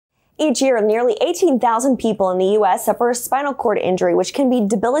Each year, nearly 18,000 people in the U.S. suffer a spinal cord injury, which can be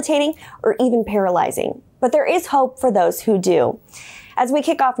debilitating or even paralyzing. But there is hope for those who do. As we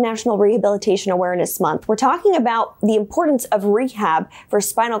kick off National Rehabilitation Awareness Month, we're talking about the importance of rehab for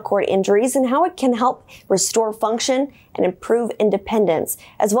spinal cord injuries and how it can help restore function and improve independence,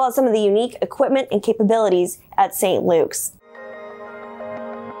 as well as some of the unique equipment and capabilities at St. Luke's.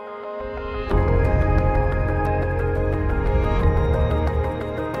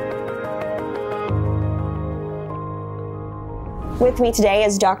 With me today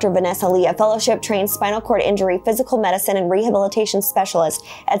is Dr. Vanessa Lee, a fellowship-trained spinal cord injury, physical medicine, and rehabilitation specialist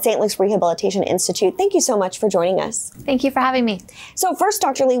at St. Luke's Rehabilitation Institute. Thank you so much for joining us. Thank you for having me. So first,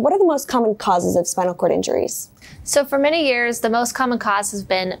 Dr. Lee, what are the most common causes of spinal cord injuries? So for many years, the most common cause has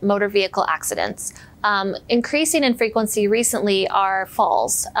been motor vehicle accidents. Increasing in frequency recently are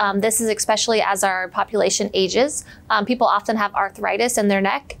falls. This is especially as our population ages. People often have arthritis in their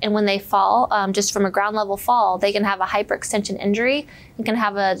neck, and when they fall, just from a ground level fall, they can have a hyperextension injury and can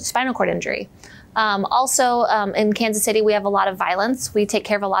have a spinal cord injury. Also, in Kansas City, we have a lot of violence. We take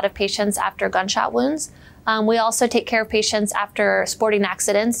care of a lot of patients after gunshot wounds. We also take care of patients after sporting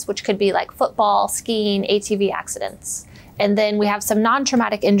accidents, which could be like football, skiing, ATV accidents. And then we have some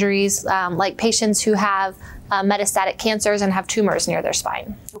non-traumatic injuries, like patients who have metastatic cancers and have tumors near their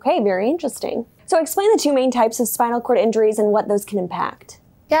spine. Okay, very interesting. So explain the two main types of spinal cord injuries and what those can impact.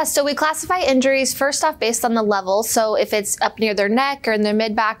 Yeah, so we classify injuries first off based on the level. So if it's up near their neck or in their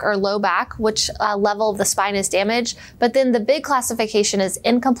mid-back or low back, which level of the spine is damaged. But then the big classification is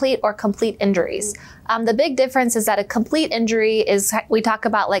incomplete or complete injuries. The big difference is that a complete injury is, we talk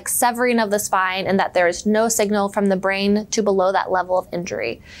about like severing of the spine and that there is no signal from the brain to below that level of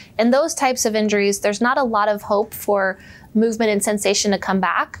injury. In those types of injuries, there's not a lot of hope for movement and sensation to come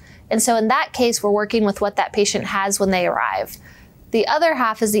back. And so in that case, we're working with what that patient has when they arrive. The other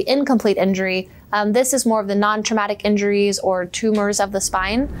half is the incomplete injury. This is more of the non-traumatic injuries or tumors of the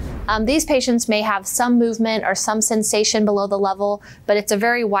spine. These patients may have some movement or some sensation below the level, but it's a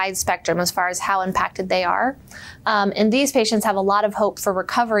very wide spectrum as far as how impacted they are. And these patients have a lot of hope for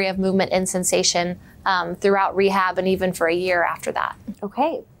recovery of movement and sensation throughout rehab and even for a year after that.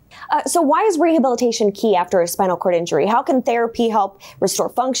 Okay. So why is rehabilitation key after a spinal cord injury? How can therapy help restore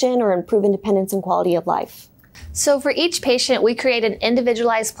function or improve independence and quality of life? So for each patient, we create an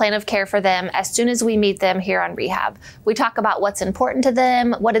individualized plan of care for them as soon as we meet them here on rehab. We talk about what's important to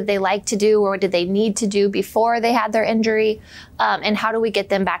them, what did they like to do, or what did they need to do before they had their injury, and how do we get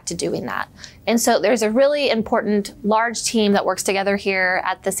them back to doing that. And so there's a really important large team that works together here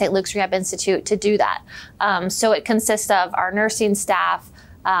at the St. Luke's Rehab Institute to do that. So it consists of our nursing staff,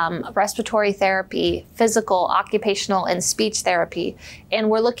 respiratory therapy, physical, occupational, and speech therapy. And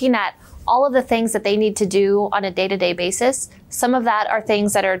we're looking at all of the things that they need to do on a day-to-day basis. Some of that are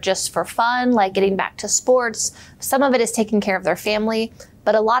things that are just for fun, like getting back to sports. Some of it is taking care of their family,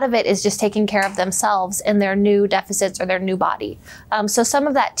 but a lot of it is just taking care of themselves and their new deficits or their new body. So some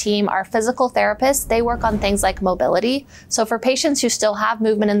of that team are physical therapists. They work on things like mobility. So for patients who still have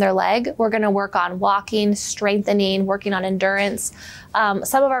movement in their leg, we're going to work on walking, strengthening, working on endurance.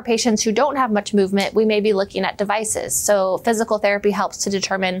 Some of our patients who don't have much movement, we may be looking at devices. So physical therapy helps to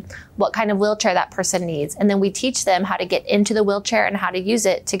determine what kind of wheelchair that person needs. And then we teach them how to get into the wheelchair and how to use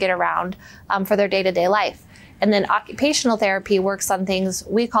it to get around for their day-to-day life. And then occupational therapy works on things,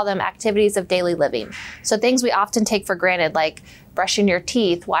 we call them activities of daily living. So things we often take for granted, like brushing your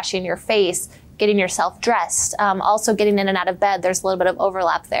teeth, washing your face, getting yourself dressed, also getting in and out of bed. There's a little bit of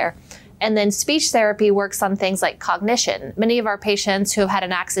overlap there. And then speech therapy works on things like cognition. Many of our patients who have had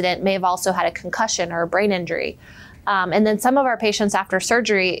an accident may have also had a concussion or a brain injury. And then some of our patients after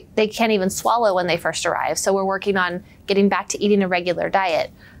surgery, they can't even swallow when they first arrive. So we're working on getting back to eating a regular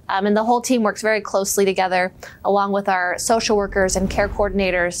diet. And the whole team works very closely together, along with our social workers and care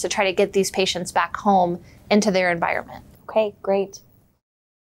coordinators, to try to get these patients back home into their environment. Okay, great.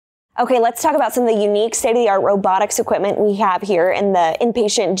 Okay, let's talk about some of the unique state-of-the-art robotics equipment we have here in the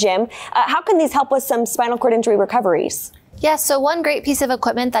inpatient gym. How can these help with some spinal cord injury recoveries? Yeah, so one great piece of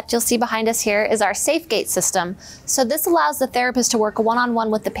equipment that you'll see behind us here is our SafeGate system. So this allows the therapist to work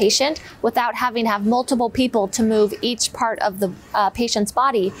one-on-one with the patient without having to have multiple people to move each part of the patient's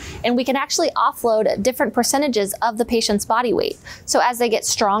body. And we can actually offload different percentages of the patient's body weight. So as they get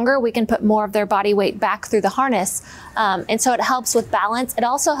stronger, we can put more of their body weight back through the harness. And so it helps with balance. It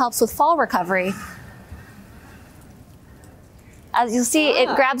also helps with fall recovery. As you'll see,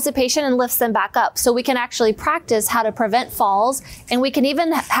 it grabs the patient and lifts them back up. So we can actually practice how to prevent falls, and we can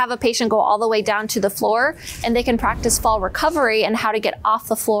even have a patient go all the way down to the floor, and they can practice fall recovery and how to get off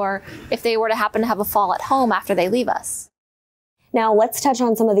the floor if they were to happen to have a fall at home after they leave us. Now let's touch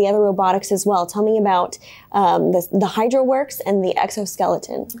on some of the other robotics as well. Tell me about the HydroWorks and the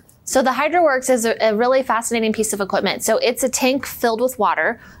exoskeleton. So the HydroWorks is a really fascinating piece of equipment. So it's a tank filled with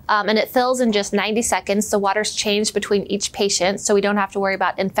water, and it fills in just 90 seconds. The water's changed between each patient, so we don't have to worry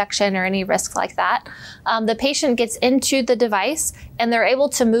about infection or any risk like that. The patient gets into the device, and they're able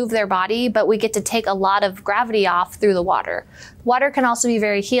to move their body, but we get to take a lot of gravity off through the water. Water can also be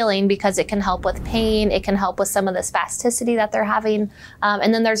very healing because it can help with pain. It can help with some of the spasticity that they're having.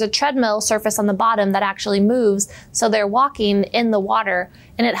 And then there's a treadmill surface on the bottom that actually moves, so they're walking in the water,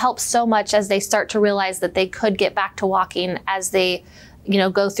 and it helps so much as they start to realize that they could get back to walking as they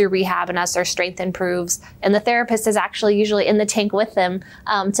go through rehab and as their strength improves. And the therapist is actually usually in the tank with them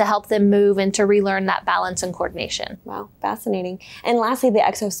to help them move and to relearn that balance and coordination. Wow, fascinating. And lastly, the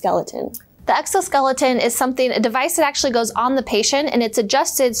exoskeleton. The exoskeleton is a device that actually goes on the patient, and it's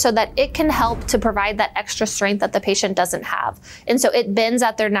adjusted so that it can help to provide that extra strength that the patient doesn't have. And so it bends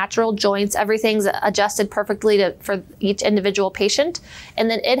at their natural joints. Everything's adjusted perfectly for each individual patient.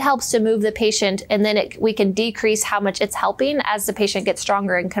 And then it helps to move the patient, and then we can decrease how much it's helping as the patient gets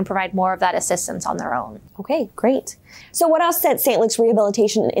stronger and can provide more of that assistance on their own. Okay, great. So what else sets St. Luke's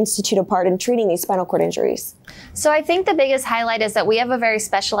Rehabilitation Institute apart in treating these spinal cord injuries? So I think the biggest highlight is that we have a very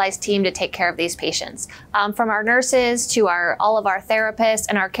specialized team to take care of these patients. From our nurses to all of our therapists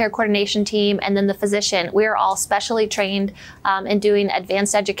and our care coordination team, and then the physician, we are all specially trained in doing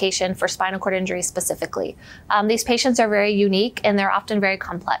advanced education for spinal cord injury specifically. These patients are very unique, and they're often very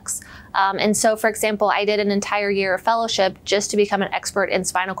complex. And so, for example, I did an entire year of fellowship just to become an expert in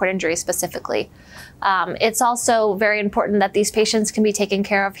spinal cord injury specifically. It's also very important that these patients can be taken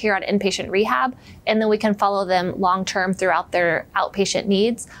care of here on inpatient rehab, and then we can follow them long-term throughout their outpatient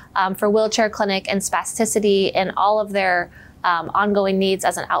needs for wheelchair clinic and spasticity and all of their ongoing needs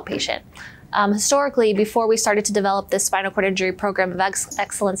as an outpatient. Historically, before we started to develop this spinal cord injury program of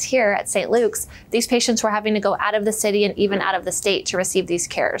excellence here at St. Luke's, these patients were having to go out of the city and even out of the state to receive these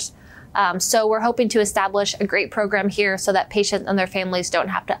cares. So we're hoping to establish a great program here so that patients and their families don't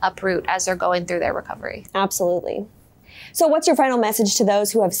have to uproot as they're going through their recovery. Absolutely. So what's your final message to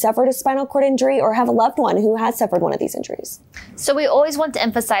those who have suffered a spinal cord injury or have a loved one who has suffered one of these injuries? So we always want to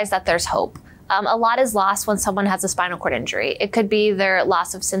emphasize that there's hope. A lot is lost when someone has a spinal cord injury. It could be their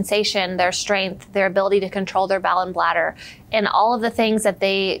loss of sensation, their strength, their ability to control their bowel and bladder, and all of the things that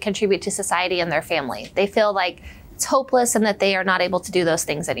they contribute to society and their family. They feel like it's hopeless and that they are not able to do those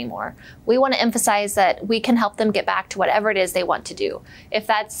things anymore. We want to emphasize that we can help them get back to whatever it is they want to do. If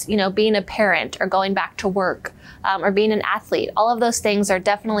that's, being a parent or going back to work or being an athlete, all of those things are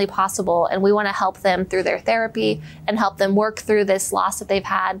definitely possible, and we want to help them through their therapy and help them work through this loss that they've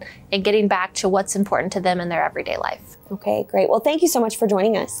had and getting back to what's important to them in their everyday life. Okay, great. Well, thank you so much for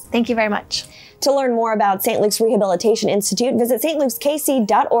joining us. Thank you very much. To learn more about St. Luke's Rehabilitation Institute, visit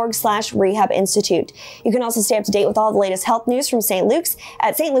stlukeskc.org/rehab institute. You can also stay up to date with all the latest health news from St. Luke's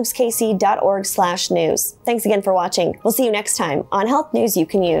at stlukeskc.org/news. Thanks again for watching. We'll see you next time on Health News You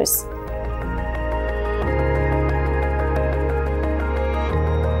Can Use.